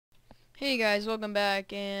Hey guys, welcome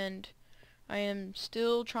back, and I am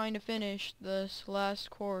still trying to finish this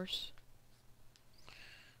last course.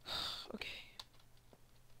 Okay.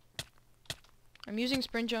 I'm using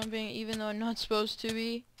sprint jumping even though I'm not supposed to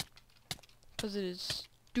be, because it is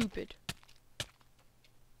stupid.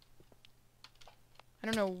 I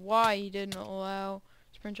don't know why he didn't allow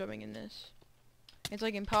sprint jumping in this. It's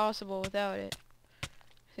like impossible without it. I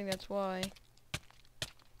think that's why.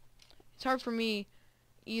 It's hard for me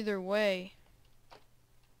either way.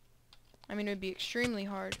 I mean, it would be extremely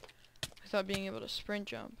hard without being able to sprint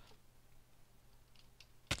jump.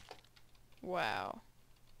 Wow.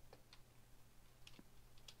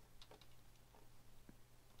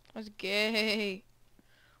 That's gay.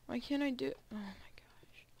 Why can't I do... Oh my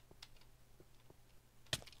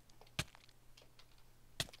gosh.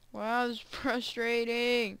 Wow, this is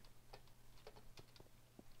frustrating.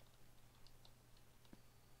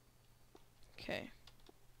 Okay.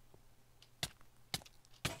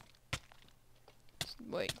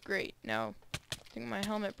 Wait, great. Now, I think my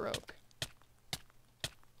helmet broke.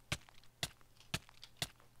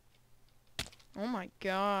 Oh my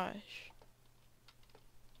gosh.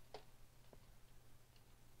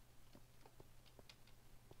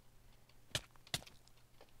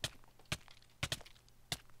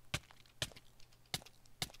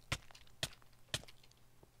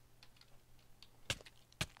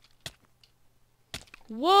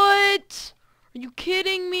 What? Are you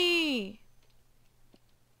kidding me?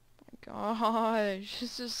 Oh my gosh,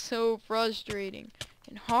 this is so frustrating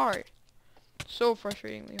and hard. So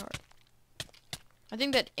frustratingly hard. I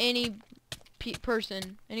think that any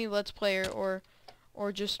person, any Let's Player or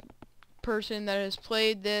just person that has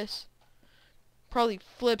played this probably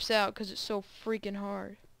flips out because it's so freaking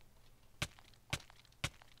hard.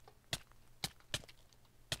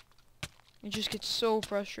 It just gets so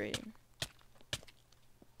frustrating.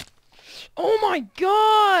 Oh my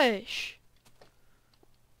gosh!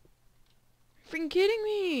 Freaking kidding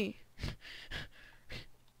me!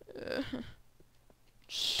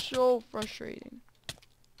 So frustrating.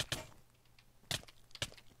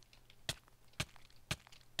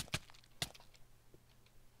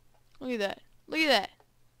 Look at that. Look at that.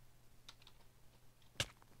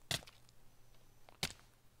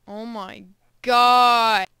 Oh my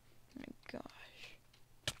god. Oh my gosh.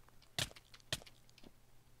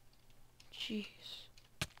 Jeez.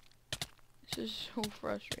 This is so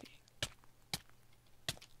frustrating.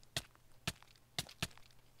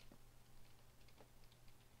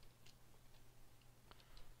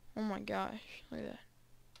 Oh my gosh. Look at that.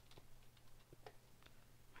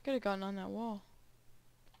 I could have gotten on that wall.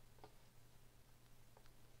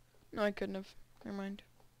 No, I couldn't have. Never mind.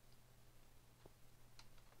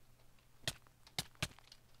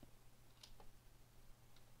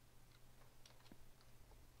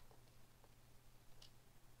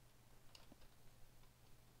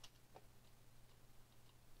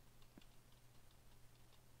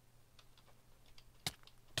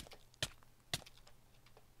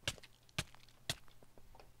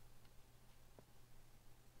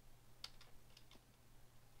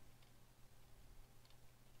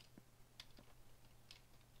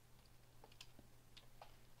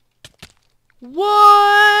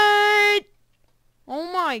 What?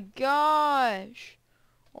 Oh my gosh.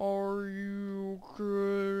 Are you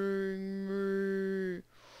kidding me?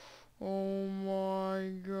 Oh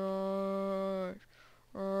my gosh.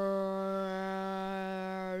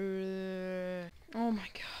 Oh my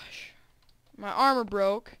gosh. My armor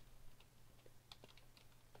broke.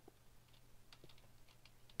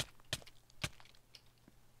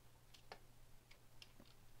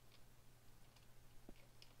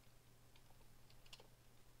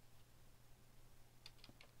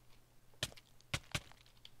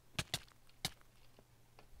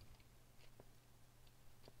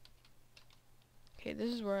 Okay,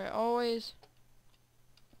 this is where I always...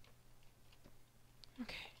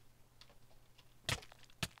 Okay.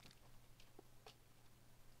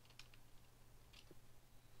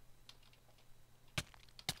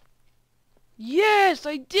 Yes,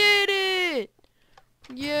 I did it!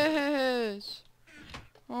 Yes!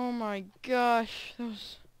 Oh my gosh, that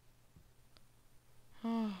was...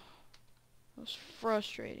 Oh, that was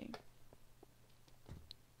frustrating.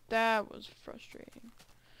 That was frustrating.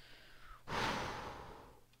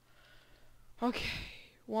 Okay,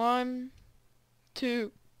 1,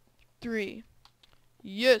 2, 3.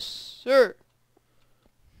 Yes, sir.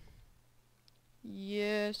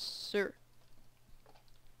 Yes, sir.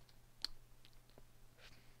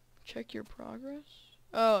 Check your progress.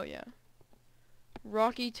 Oh, yeah.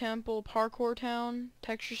 Rocky Temple, Parkour Town,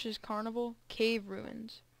 Texas Carnival, Cave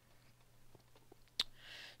Ruins.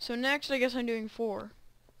 So next, I guess I'm doing 4.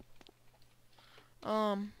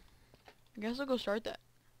 I guess I'll go start that.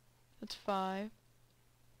 That's 5.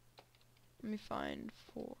 Let me find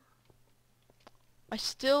 4. I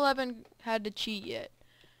still haven't had to cheat yet,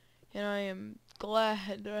 and I am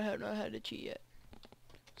glad that I have not had to cheat yet.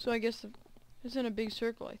 So I guess it's in a big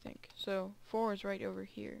circle, I think. So 4 is right over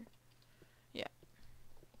here. Yeah.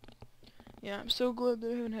 Yeah, I'm so glad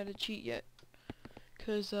that I haven't had to cheat yet.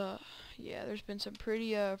 Cause yeah, there's been some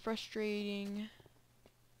pretty frustrating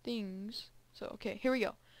things. So okay, here we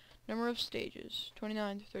go. Number of stages,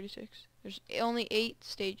 29 to 36. There's only 8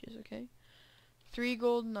 stages, okay? 3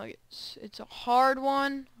 gold nuggets. It's a hard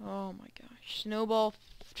one. Oh my gosh.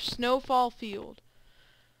 Snowfall field.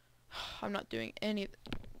 I'm not doing any of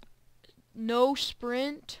it. No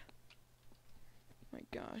sprint. Oh my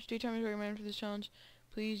gosh. Daytime is recommended for this challenge.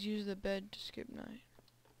 Please use the bed to skip night.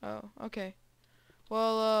 Oh, okay.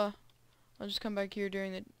 Well, I'll just come back here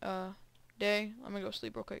during the day. I'm gonna go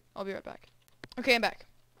sleep real quick. I'll be right back. Okay, I'm back.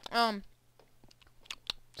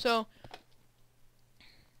 So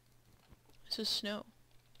this is snow.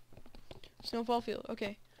 Snowfall field.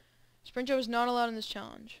 Okay. Sprint Joe is not allowed in this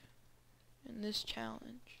challenge.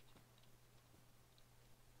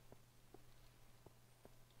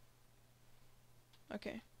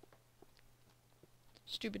 Okay.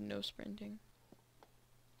 Stupid no sprinting.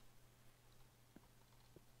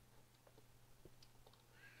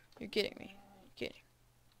 You're kidding me. You're kidding.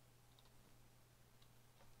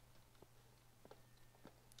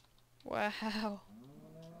 Wow.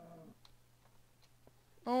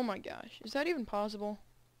 Oh my gosh. Is that even possible?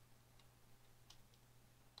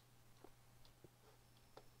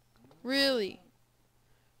 Really?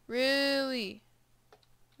 Really?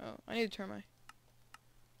 Oh, I need to turn my...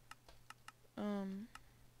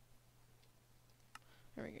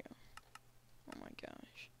 There we go. Oh my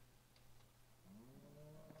gosh.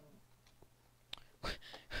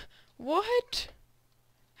 What?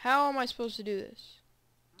 How am I supposed to do this?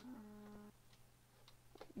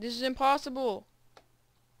 This is impossible.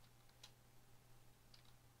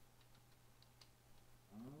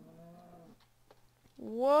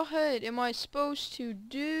 What am I supposed to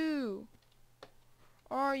do?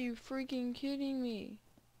 Are you freaking kidding me?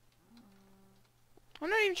 I'm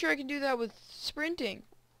not even sure I can do that with sprinting.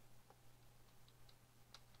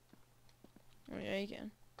 Oh yeah, you can.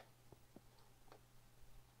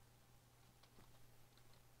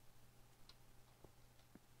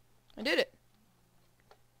 I did it.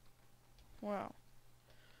 Wow.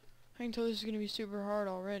 I can tell this is going to be super hard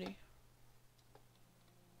already.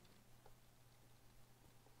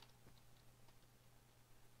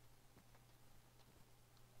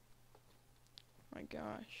 My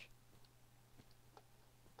gosh.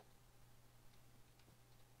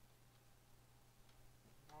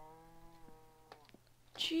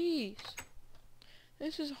 Jeez.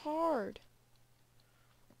 This is hard.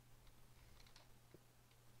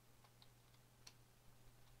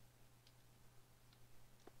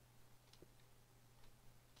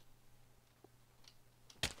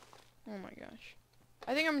 Oh my gosh.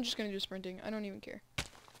 I think I'm just gonna do sprinting. I don't even care.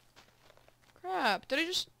 Crap. I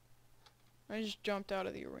just jumped out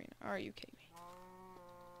of the arena. Are you kidding me?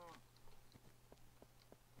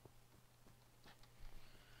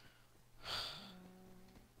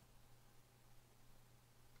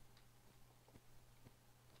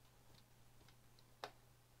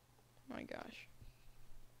 My gosh.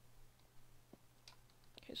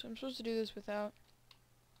 Okay, so I'm supposed to do this without...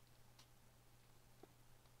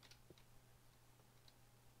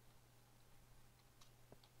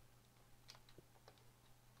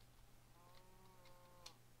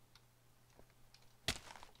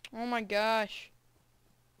 Oh my gosh.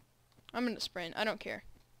 I'm gonna sprint. I don't care.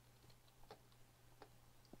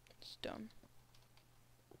 It's dumb.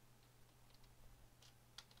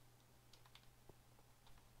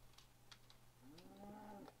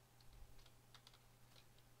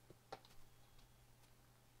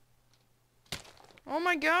 Oh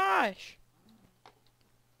my gosh!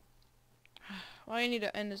 Well, I need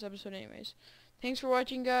to end this episode anyways. Thanks for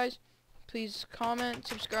watching, guys. Please comment,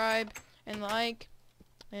 subscribe, and like.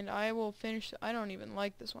 And I will finish... I don't even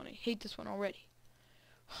like this one. I hate this one already.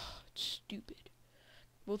 It's stupid.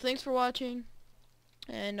 Well, thanks for watching.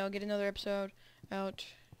 And I'll get another episode out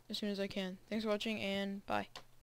as soon as I can. Thanks for watching, and bye.